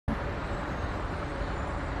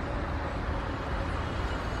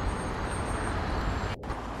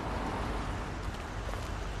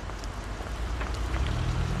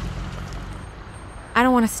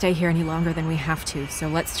don't want to stay here any longer than we have to, so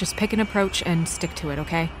let's just pick an approach and stick to it,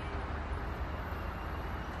 okay?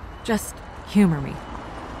 Just humor me.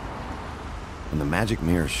 When the magic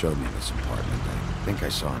mirror showed me this apartment, I think I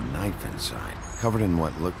saw a knife inside, covered in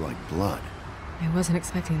what looked like blood. I wasn't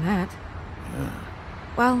expecting that. Yeah.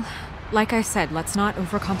 Well, like I said, let's not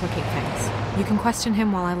overcomplicate things. You can question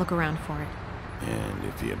him while I look around for it. And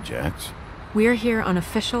if he objects? We're here on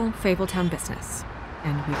official Fabletown business,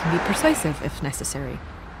 and we can be persuasive if necessary.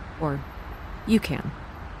 Or you can.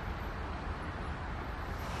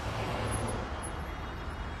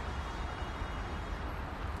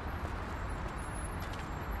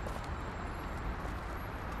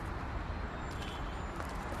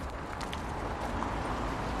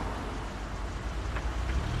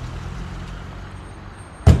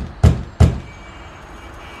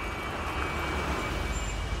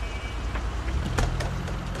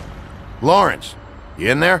 Lawrence, you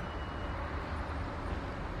in there?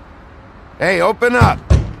 Hey, open up!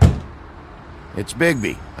 It's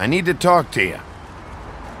Bigby. I need to talk to you.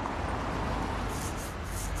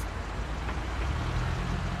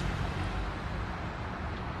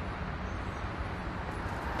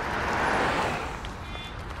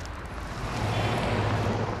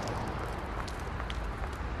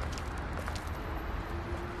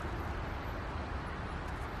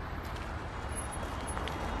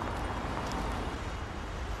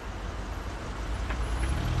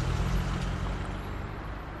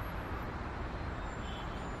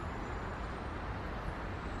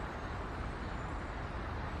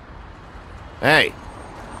 Hey.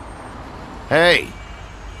 Hey.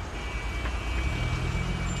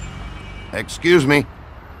 Excuse me.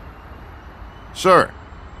 Sir.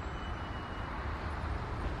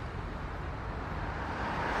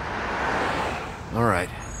 All right.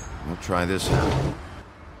 We'll try this out.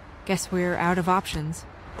 Guess we're out of options.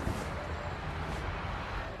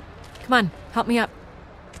 Come on, help me up.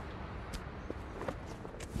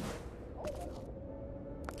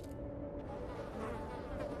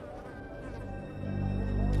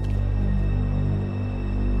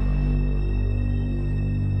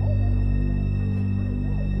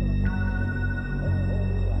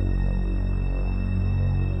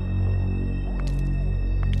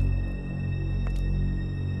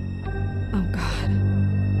 Oh God,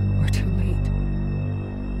 we're too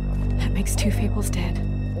late. That makes two Fables dead.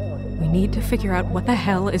 We need to figure out what the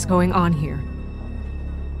hell is going on here.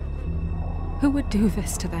 Who would do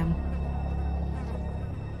this to them?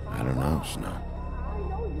 I don't know, Snow.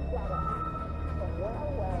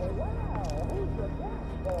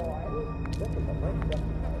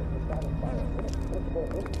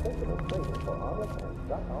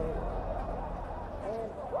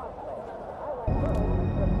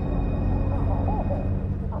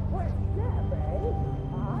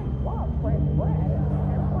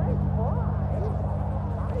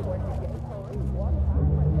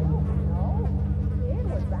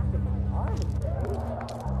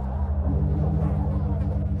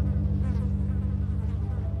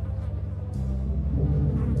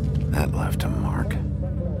 That left a mark.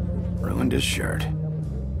 Ruined his shirt.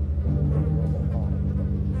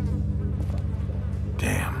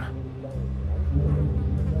 Damn.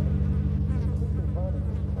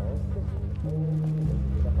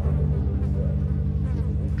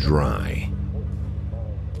 Dry.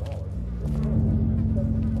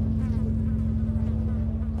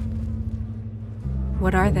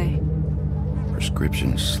 What are they?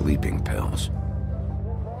 Prescription sleeping pills.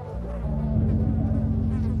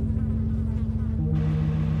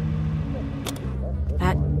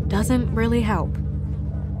 That doesn't really help.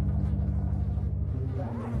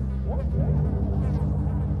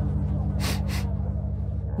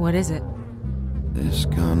 What is it? This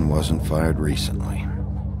gun wasn't fired recently.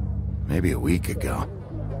 Maybe a week ago.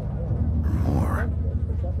 Or more.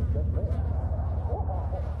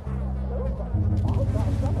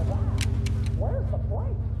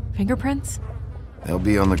 Fingerprints? They'll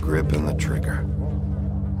be on the grip and the trigger.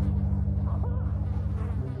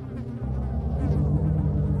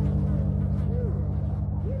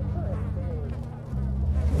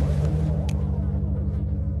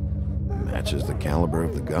 Matches the caliber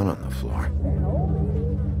of the gun on the floor.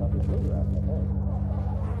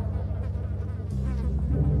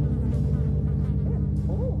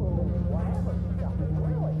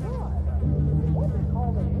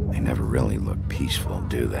 They never really look peaceful,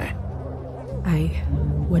 do they? I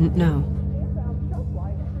wouldn't know.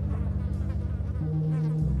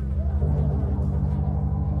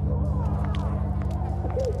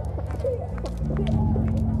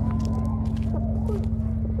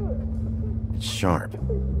 It's sharp,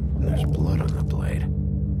 and there's blood on the blade.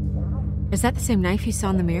 Is that the same knife you saw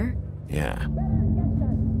in the mirror? Yeah.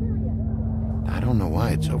 I don't know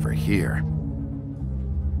why it's over here.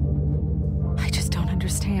 I just don't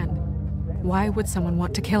understand. Why would someone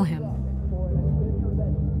want to kill him?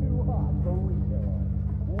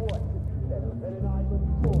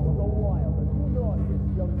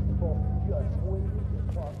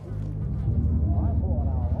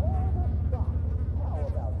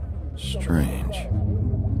 Strange.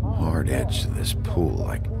 Hard edge to this pool,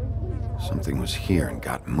 like something was here and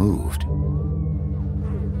got moved.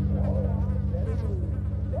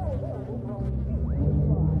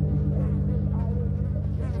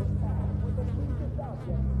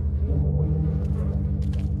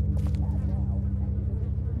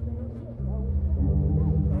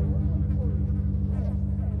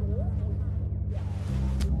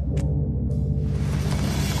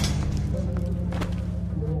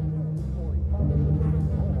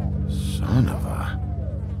 Son of a...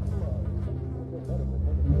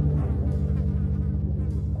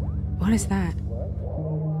 What is that?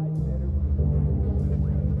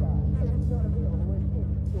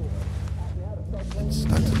 It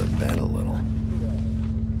stuck to the bed a little.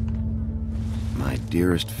 My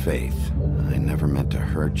dearest Faith, I never meant to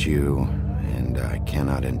hurt you, and I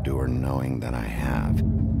cannot endure knowing that I have.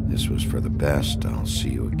 This was for the best. I'll see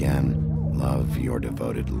you again. Love, your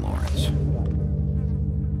devoted Lawrence.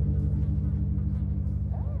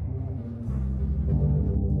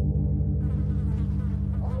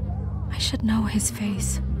 I should know his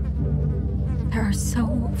face. There are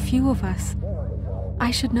so few of us.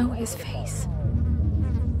 I should know his face.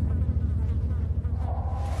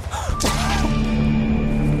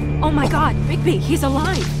 Oh my God, Bigby, he's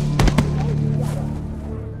alive!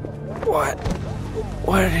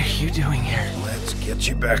 What are you doing here? Let's get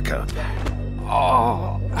you back up.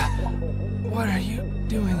 Oh, what are you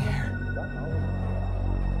doing here?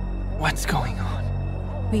 What's going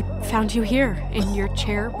on? We found you here, in your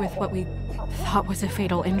chair with what we thought was a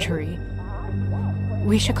fatal injury.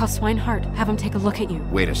 We should call Swinehart, have him take a look at you.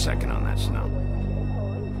 Wait a second on that, Snow.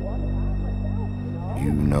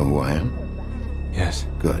 You know who I am? Yes.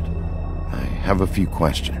 Good. I have a few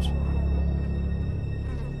questions.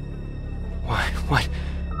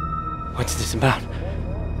 What's this about?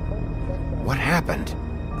 What happened?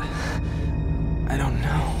 I don't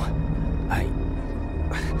know.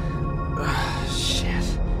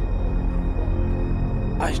 Shit.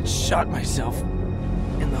 I shot myself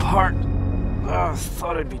in the heart.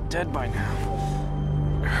 Thought I'd be dead by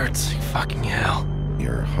now. It hurts like fucking hell.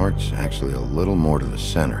 Your heart's actually a little more to the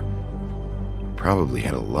center. You probably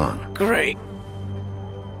had a lung. Great.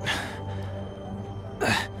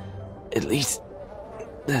 At least,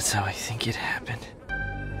 that's how I think it happened.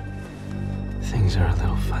 Things are a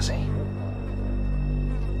little fuzzy.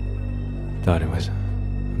 Thought it was a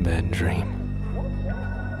bad dream.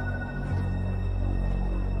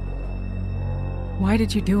 Why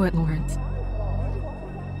did you do it, Lawrence?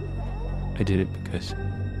 I did it because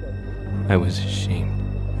I was ashamed.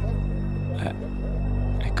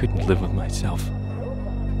 I couldn't live with myself,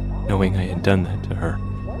 knowing I had done that to her.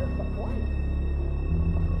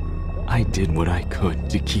 I did what I could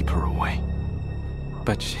to keep her away,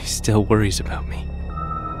 but she still worries about me.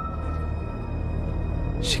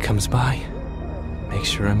 She comes by, makes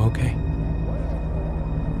sure I'm okay.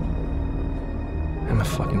 I'm a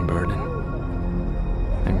fucking burden.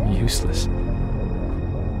 I'm useless.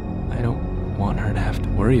 I don't want her to have to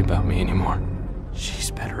worry about me anymore.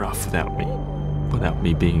 She's better off without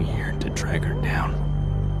me being here to drag her down.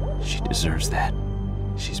 She deserves that.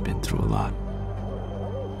 She's been through a lot.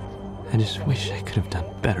 I just wish I could have done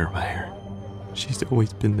better by her. She's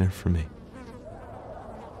always been there for me.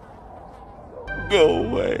 Go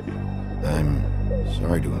away. I'm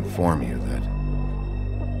sorry to inform you that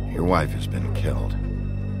your wife has been killed.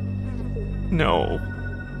 No.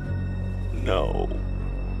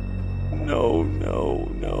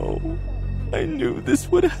 I knew this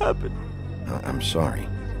would happen. I'm sorry.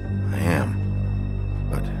 I am.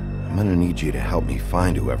 But I'm gonna need you to help me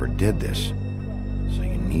find whoever did this. So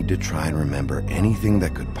you need to try and remember anything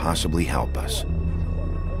that could possibly help us.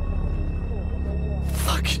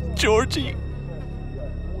 Fucking Georgie.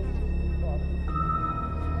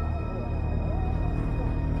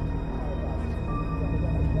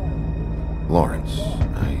 Lawrence,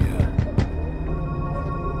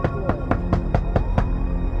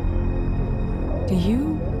 Do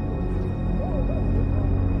you?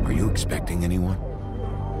 Are you expecting anyone?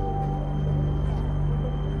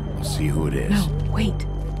 I'll see who it is. No, wait.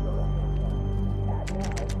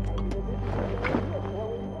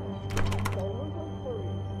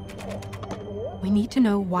 We need to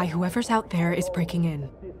know why whoever's out there is breaking in.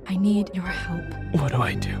 I need your help. What do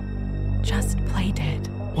I do? Just play dead.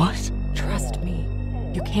 What? Trust me.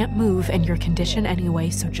 You can't move in your condition anyway,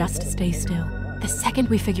 so just stay still. The second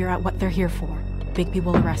we figure out what they're here for, Bigby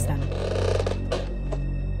will arrest them.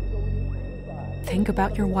 Think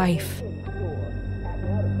about your wife.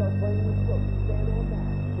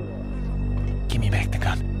 Give me back the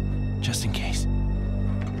gun, just in case.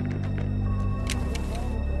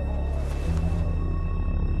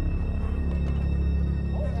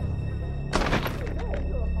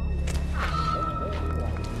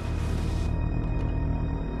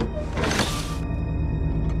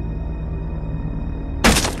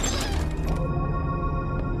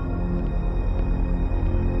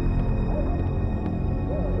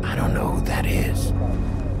 I don't know who that is.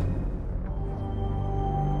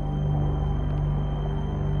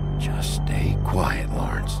 Just stay quiet,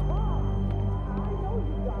 Lawrence.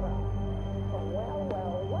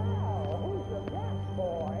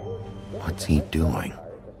 What's he doing?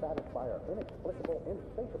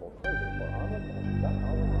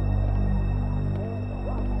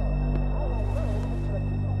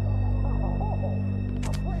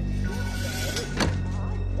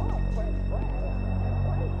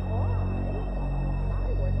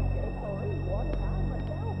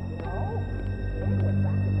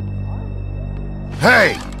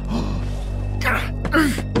 Hey!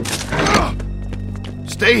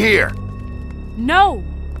 Stay here! No!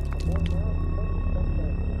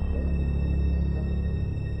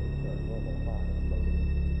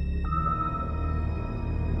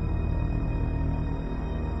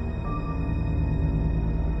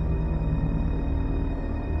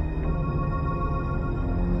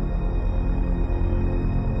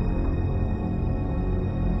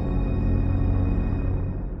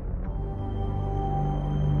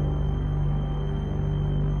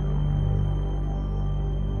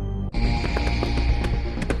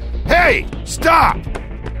 Hey! Stop!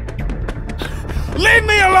 Leave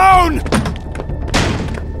me alone!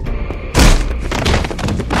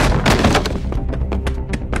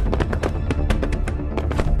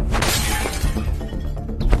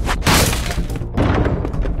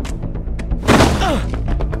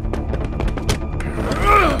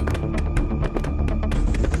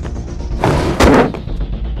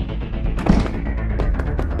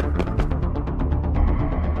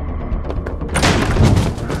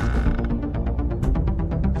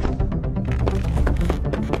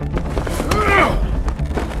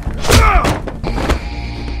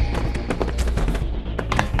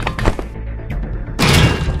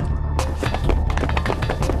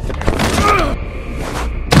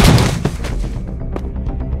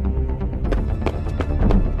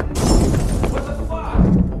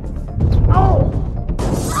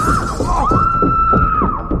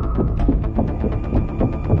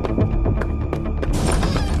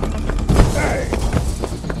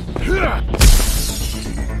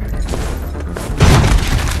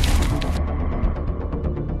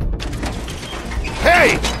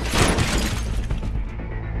 Hey!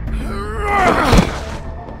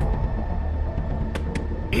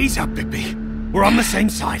 Ease up, Bigby. We're on the same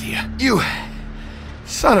side here. You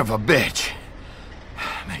son of a bitch.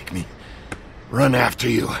 Make me run after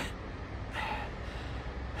you.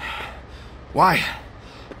 Why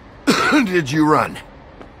did you run?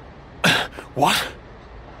 What?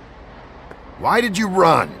 Why did you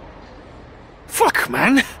run? Fuck,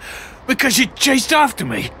 man. Because you chased after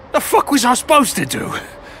me. The fuck was I supposed to do?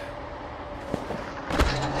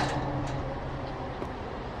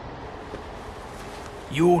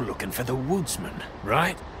 You're looking for the woodsman,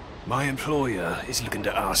 right? My employer is looking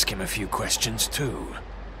to ask him a few questions too.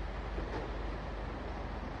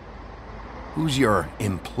 Who's your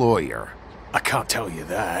employer? I can't tell you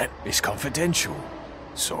that. It's confidential.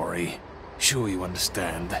 Sorry. Sure you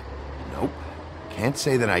understand. Nope. Can't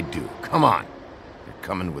say that I do. Come on. You're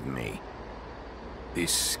coming with me.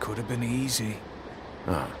 This could have been easy.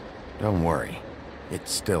 Oh, don't worry. It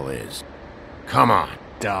still is. Come on.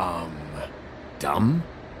 Dumb. Dumb?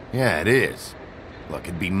 Yeah, it is. Look,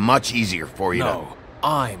 it'd be much easier for you No,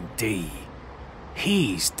 I'm D.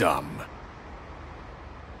 He's dumb.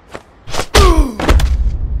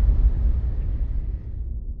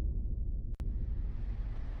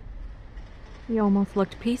 You almost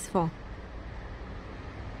looked peaceful.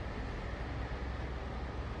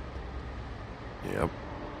 Yep.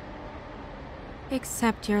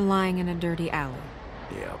 Except you're lying in a dirty alley.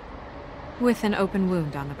 Yep. With an open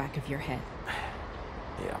wound on the back of your head.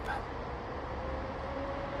 Yep.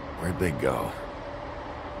 Where'd they go?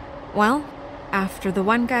 Well, after the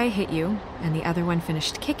one guy hit you, and the other one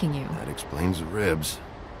finished kicking you. That explains the ribs.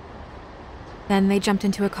 Then they jumped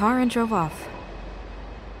into a car and drove off.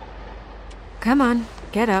 Come on,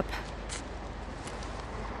 get up.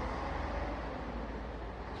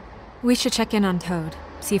 We should check in on Toad,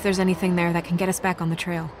 see if there's anything there that can get us back on the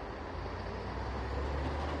trail.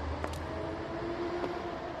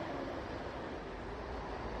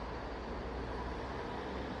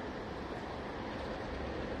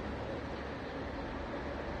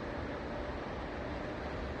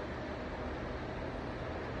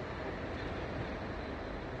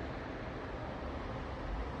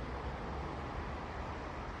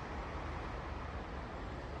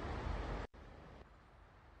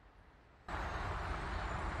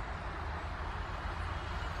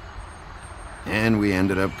 And we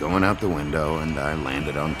ended up going out the window, and I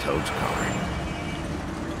landed on Toad's car.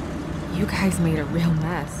 You guys made a real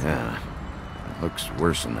mess. Yeah, it looks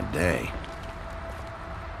worse in the day.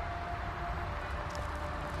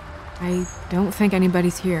 I don't think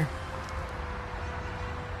anybody's here.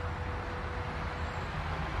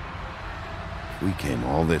 We came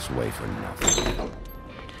all this way for nothing.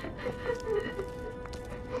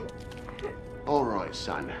 All right,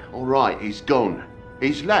 son. All right, he's gone.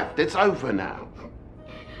 He's left. It's over now.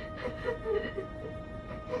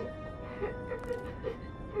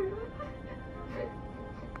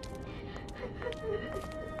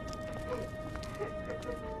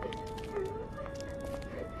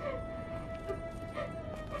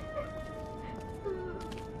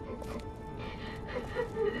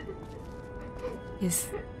 Is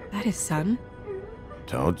that his son?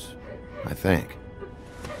 Toad's, I think.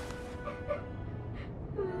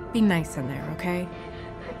 Be nice in there, okay?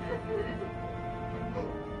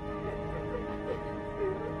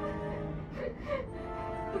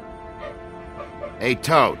 Hey,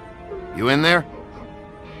 Toad, you in there?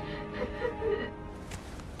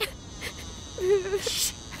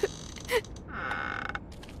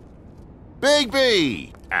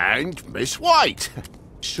 Bigby! And Miss White!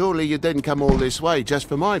 Surely you didn't come all this way just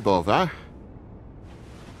for my bother?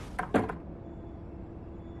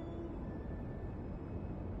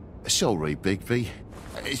 Sorry, Bigby.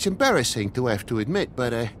 It's embarrassing to have to admit,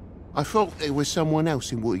 but I thought there was someone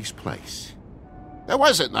else in Woody's place. There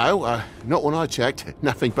wasn't, though. Not when I checked.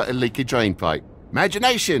 Nothing but a leaky drain pipe.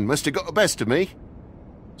 Imagination must have got the best of me.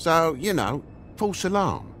 So, you know, false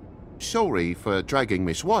alarm. Sorry for dragging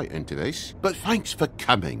Miss White into this, but thanks for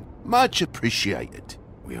coming. Much appreciated.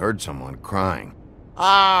 We heard someone crying.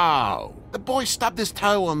 Oh, the boy stubbed his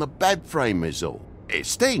toe on the bed frame is all. It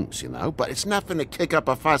stings, you know, but it's nothing to kick up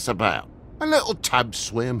a fuss about. A little tub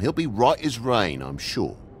swim, he'll be right as rain, I'm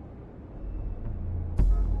sure.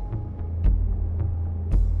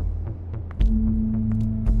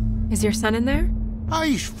 Is your son in there? Oh,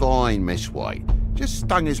 he's fine, Miss White. Just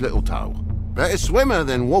stung his little toe. Better swimmer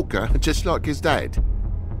than walker, just like his dad.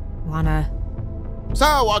 Wanna... So,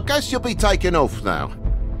 I guess you'll be taking off now.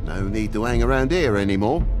 No need to hang around here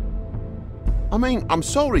anymore. I mean, I'm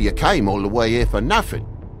sorry you came all the way here for nothing.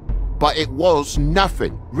 But it was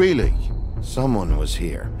nothing, really. Someone was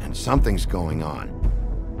here, and something's going on.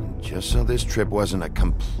 And just so this trip wasn't a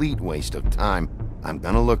complete waste of time, I'm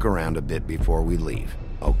gonna look around a bit before we leave,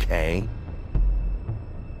 okay?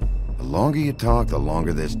 The longer you talk, the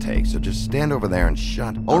longer this takes, so just stand over there and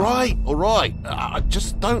shut up. All right. I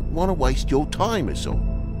just don't want to waste your time, is all.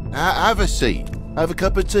 Have a seat. Have a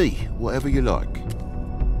cup of tea, whatever you like.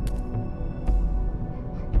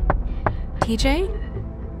 TJ?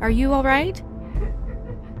 Are you alright?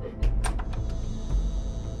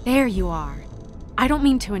 There you are. I don't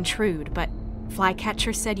mean to intrude, but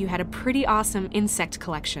Flycatcher said you had a pretty awesome insect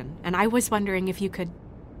collection, and I was wondering if you could,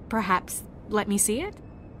 perhaps, let me see it?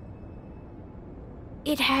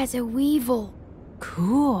 It has a weevil.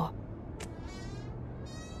 Cool.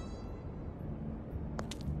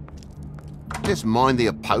 Just mind the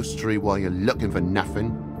upholstery while you're looking for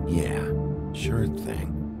nothing. Yeah, sure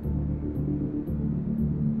thing.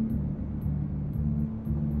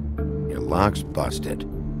 Your lock's busted.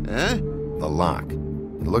 Eh? The lock.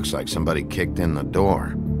 It looks like somebody kicked in the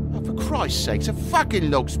door. Oh, for Christ's sakes, a fucking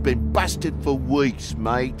lock's been busted for weeks,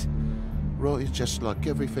 mate. Right, it's just like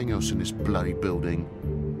everything else in this bloody building.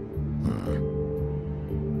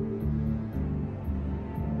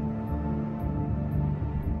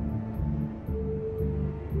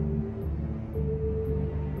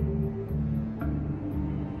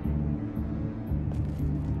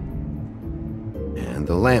 And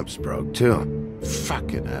the lamp's broke, too.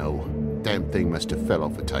 Fucking hell. Damn thing must have fell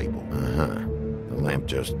off a table. Uh-huh. The lamp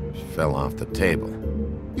just fell off the table.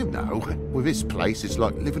 You know, with this place, it's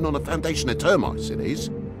like living on a foundation of termites, it is.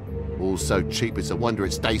 All so cheap, it's a wonder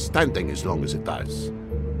it stays standing as long as it does.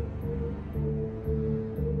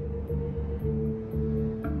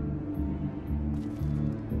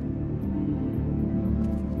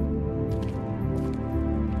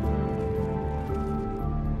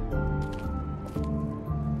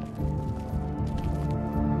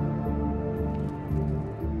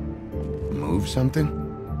 move something?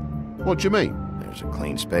 What do you mean? There's a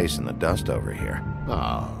clean space in the dust over here.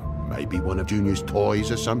 Ah, maybe one of Junior's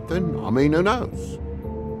toys or something? I mean, who knows?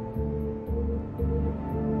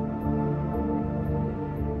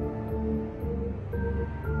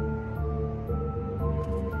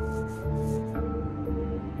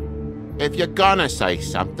 If you're gonna say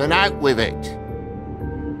something, out with it.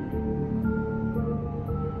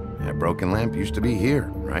 That broken lamp used to be here,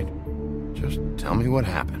 right? Just tell me what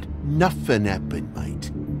happened. Nothing happened,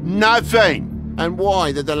 mate. Nothing! And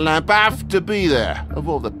why did the lamp have to be there, of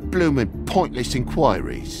all the bloomin' pointless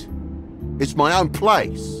inquiries? It's my own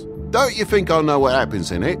place. Don't you think I'll know what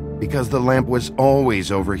happens in it? Because the lamp was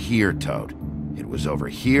always over here, Toad. It was over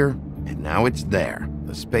here, and now it's there.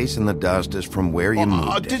 The space in the dust is from where you moved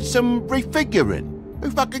I it. did some refiguring.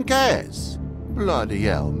 Who fucking cares? Bloody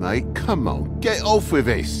hell, mate. Come on, get off with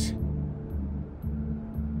this.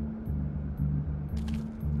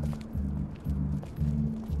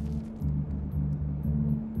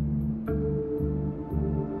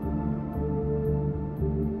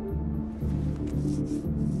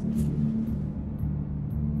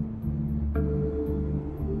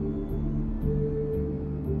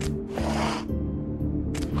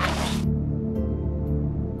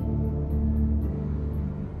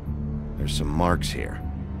 There's some marks here,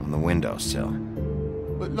 on the windowsill.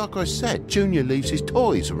 But like I said, Junior leaves his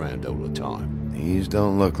toys around all the time. These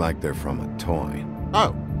don't look like they're from a toy.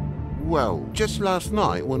 Oh, well, just last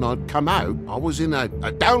night when I'd come out, I was in a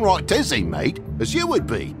downright tizzy, mate, as you would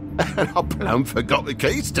be. And I plumb forgot the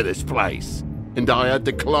keys to this place. And I had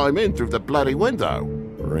to climb in through the bloody window.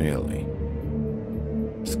 Really?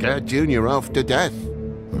 Scared Junior off to death.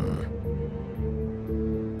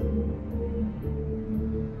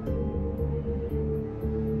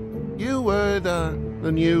 You heard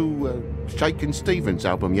the new Shakin' Stevens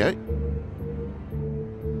album yet?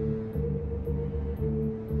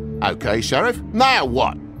 Okay, Sheriff. Now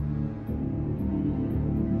what?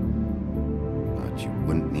 Thought you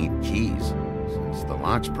wouldn't need keys, since the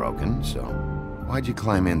lock's broken, so why'd you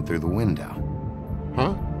climb in through the window?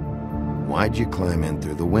 Huh? Why'd you climb in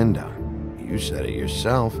through the window? You said it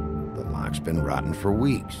yourself. The lock's been rotten for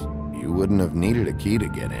weeks. You wouldn't have needed a key to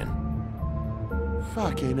get in.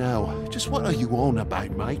 Fucking hell. Just what are you on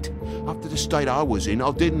about, mate? After the state I was in,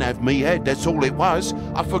 I didn't have me head, that's all it was.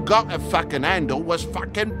 I forgot the fucking handle was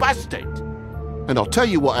fucking busted. And I'll tell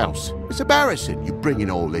you what else. It's embarrassing you bringing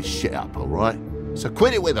all this shit up, all right? So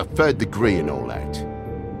quit it with a third degree and all that.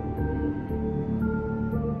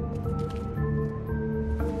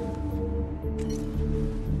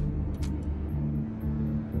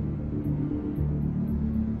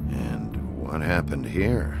 And what happened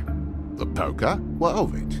here? The poker? What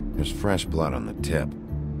of it? There's fresh blood on the tip.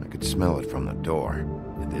 I could smell it from the door.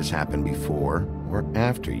 Did this happen before or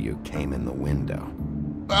after you came in the window?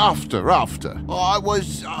 After. I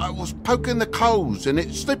was poking the coals and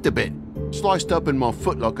it slipped a bit. Sliced up in my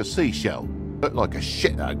foot like a seashell. Looked like a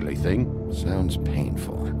shit ugly thing. Sounds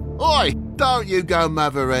painful. Oi! Don't you go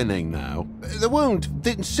mother-henning now. The wound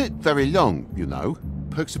didn't sit very long, you know.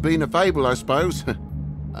 Perks of being a fable, I suppose.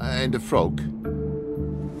 And a frog.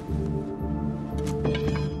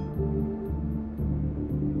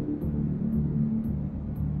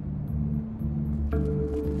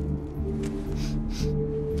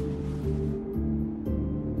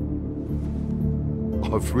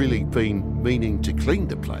 I've really been meaning to clean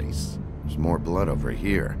the place. There's more blood over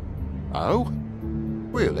here. Oh?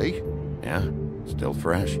 Really? Yeah, still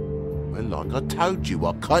fresh. Well, like I told you,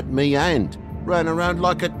 I cut me hand. Ran around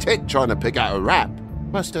like a tit trying to pick out a wrap.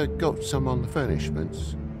 Must have got some on the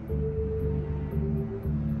furnishments.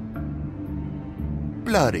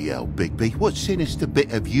 Bloody hell, Bigby, what sinister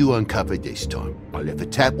bit have you uncovered this time? I left the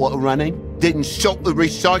tap water running, didn't stop the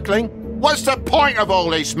recycling? What's the point of all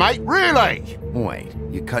this, mate, really? Wait,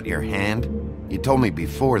 you cut your hand? You told me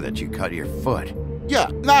before that you cut your foot. Yeah,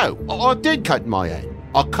 no, I did cut my hand.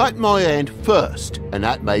 I cut my hand first, and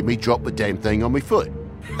that made me drop the damn thing on my foot.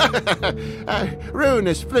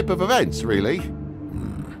 Ruinous flip of events, really.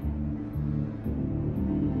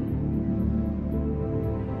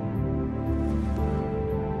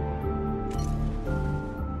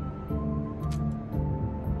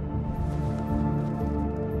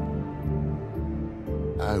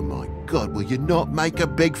 Oh my God, will you not make a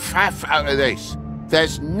big faff out of this?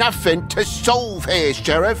 There's nothing to solve here,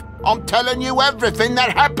 Sheriff. I'm telling you everything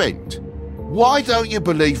that happened. Why don't you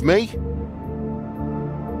believe me?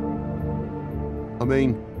 I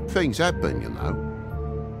mean, things happen, you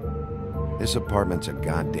know. This apartment's a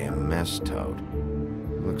goddamn mess, Toad.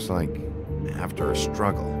 Looks like after a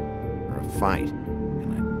struggle or a fight.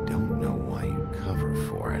 And I don't know why you cover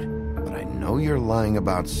for it, but I know know you're lying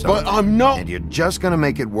about something. But I'm not... And you're just gonna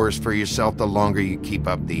make it worse for yourself the longer you keep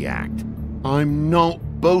up the act. I'm not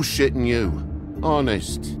bullshitting you.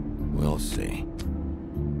 Honest. We'll see.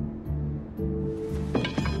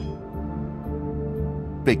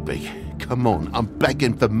 Bigby, come on. I'm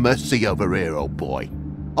begging for mercy over here, old boy.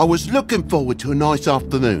 I was looking forward to a nice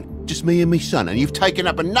afternoon. Just me and me son, and you've taken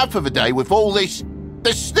up enough of a day with all this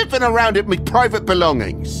sniffing around at me private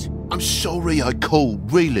belongings. I'm sorry I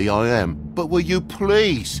called, really I am. But will you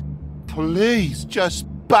please just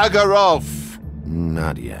bugger off?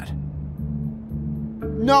 Not yet.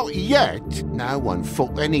 Not yet? No one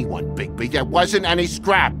fought anyone, Bigby. There wasn't any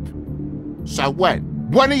scrap. So when?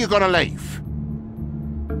 When are you gonna leave?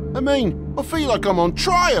 I mean, I feel like I'm on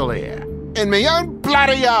trial here. In my own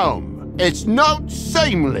bloody home. It's not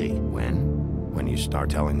seemly. When you start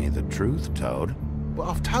telling me the truth, Toad. But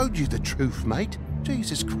I've told you the truth, mate.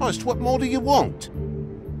 Jesus Christ, what more do you want?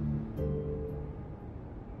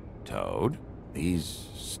 Toad, these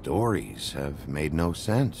stories have made no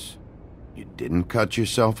sense. You didn't cut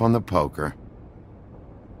yourself on the poker.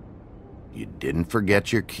 You didn't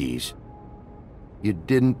forget your keys. You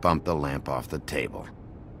didn't bump the lamp off the table.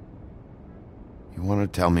 You want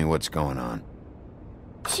to tell me what's going on?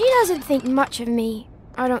 She doesn't think much of me,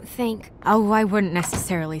 I don't think. Oh, I wouldn't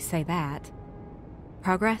necessarily say that.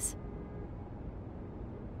 Progress?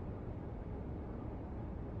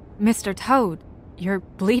 Mr. Toad, you're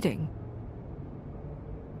bleeding.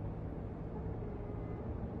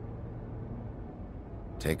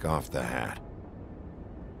 Take off the hat.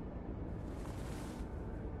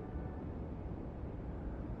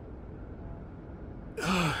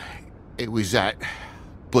 It was that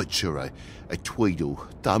butcher, a Tweedle,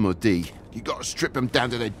 Dumody. You gotta strip them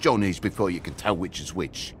down to their johnnies before you can tell which is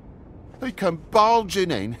which. He come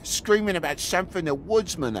bulging in, screaming about something the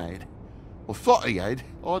woodsman had. Or thought he had,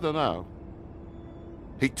 I don't know.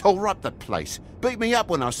 He tore up the place, beat me up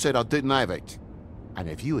when I said I didn't have it. And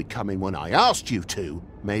if you had come in when I asked you to,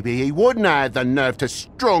 maybe he wouldn't have had the nerve to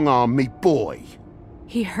strong-arm me boy.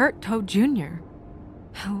 He hurt Toad Jr.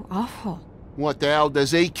 How awful. What the hell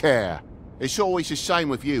does he care? It's always the same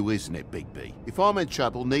with you, isn't it, Bigby? If I'm in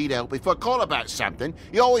trouble, need help, if I call about something,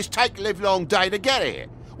 you always take the livelong day to get here.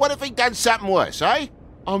 What if he done something worse, eh?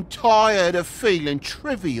 I'm tired of feeling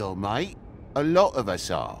trivial, mate. A lot of us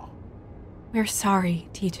are. We're sorry,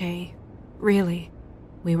 TJ. Really.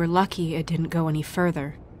 We were lucky it didn't go any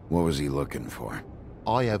further. What was he looking for?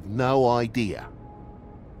 I have no idea.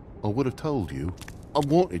 I would have told you. I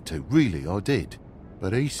wanted to, really, I did.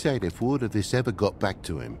 But he said if word of this ever got back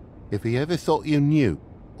to him, if he ever thought you knew,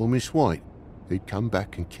 or Miss White, he'd come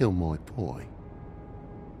back and kill my boy.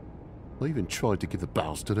 I even tried to give the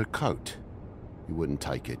bastard a coat. He wouldn't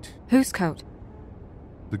take it. Whose coat?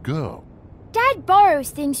 The girl. Dad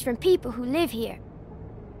borrows things from people who live here.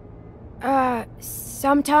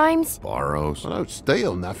 Sometimes. Borrows? I don't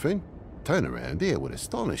steal nothing. Turn around here would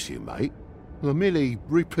astonish you, mate. I merely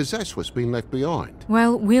repossess what's been left behind.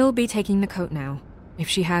 Well, we'll be taking the coat now. If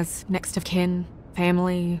she has next of kin,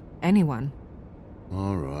 family, anyone.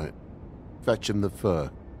 All right. Fetch him the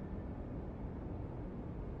fur.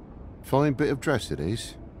 Fine bit of dress it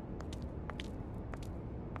is.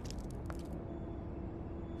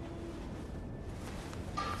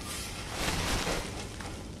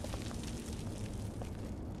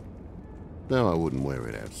 No, I wouldn't wear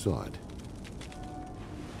it outside.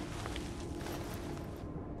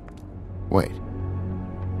 Wait.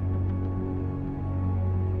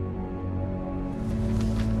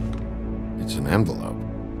 It's an envelope.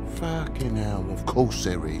 Fucking hell, of course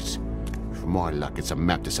there is. For my luck, it's a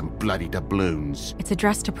map to some bloody doubloons. It's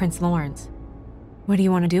addressed to Prince Lawrence. What do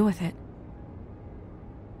you want to do with it?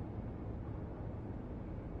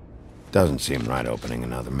 Doesn't seem right opening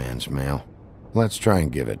another man's mail. Let's try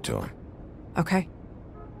and give it to him. Okay.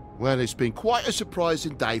 Well, it's been quite a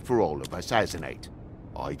surprising day for all of us, hasn't it?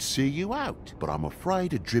 I'd see you out, but I'm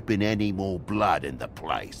afraid of dripping any more blood in the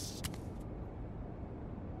place.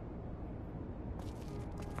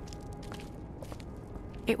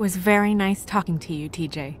 It was very nice talking to you,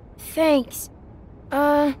 TJ. Thanks.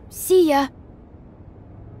 See ya.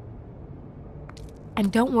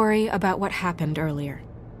 And don't worry about what happened earlier.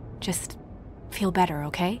 Just feel better,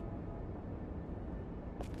 okay?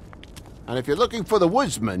 And if you're looking for the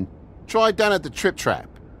woodsman, try down at the Trip Trap.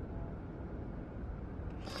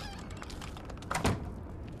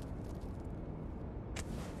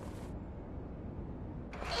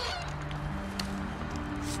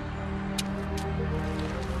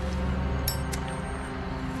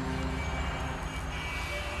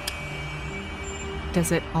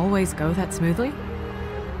 Does it always go that smoothly?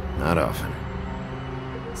 Not often.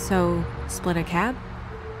 So, split a cab?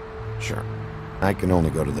 Sure. I can only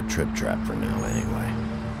go to the Trip Trap for now anyway.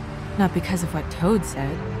 Not because of what Toad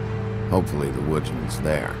said. Hopefully the woodsman's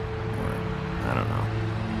there. Or, I don't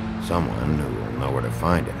know. Someone who will know where to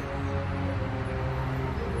find him.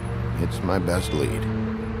 It's my best lead.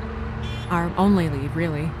 Our only lead,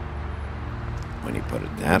 really. When you put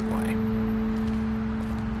it that way.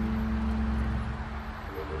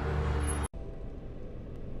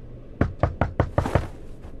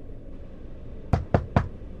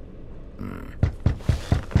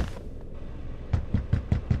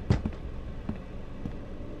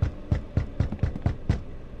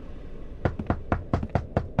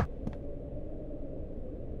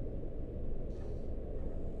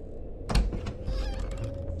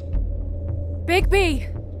 Bigby!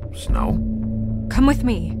 Snow? Come with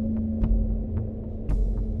me.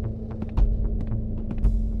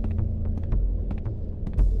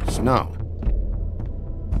 Snow.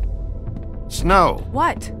 Snow!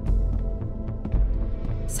 What?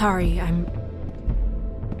 Sorry,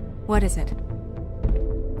 What is it?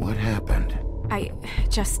 What happened? I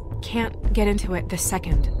just can't get into it this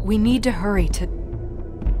second. We need to hurry to...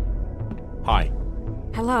 Hi.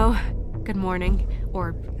 Hello. Good morning.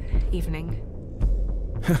 Or evening.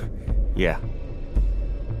 Yeah,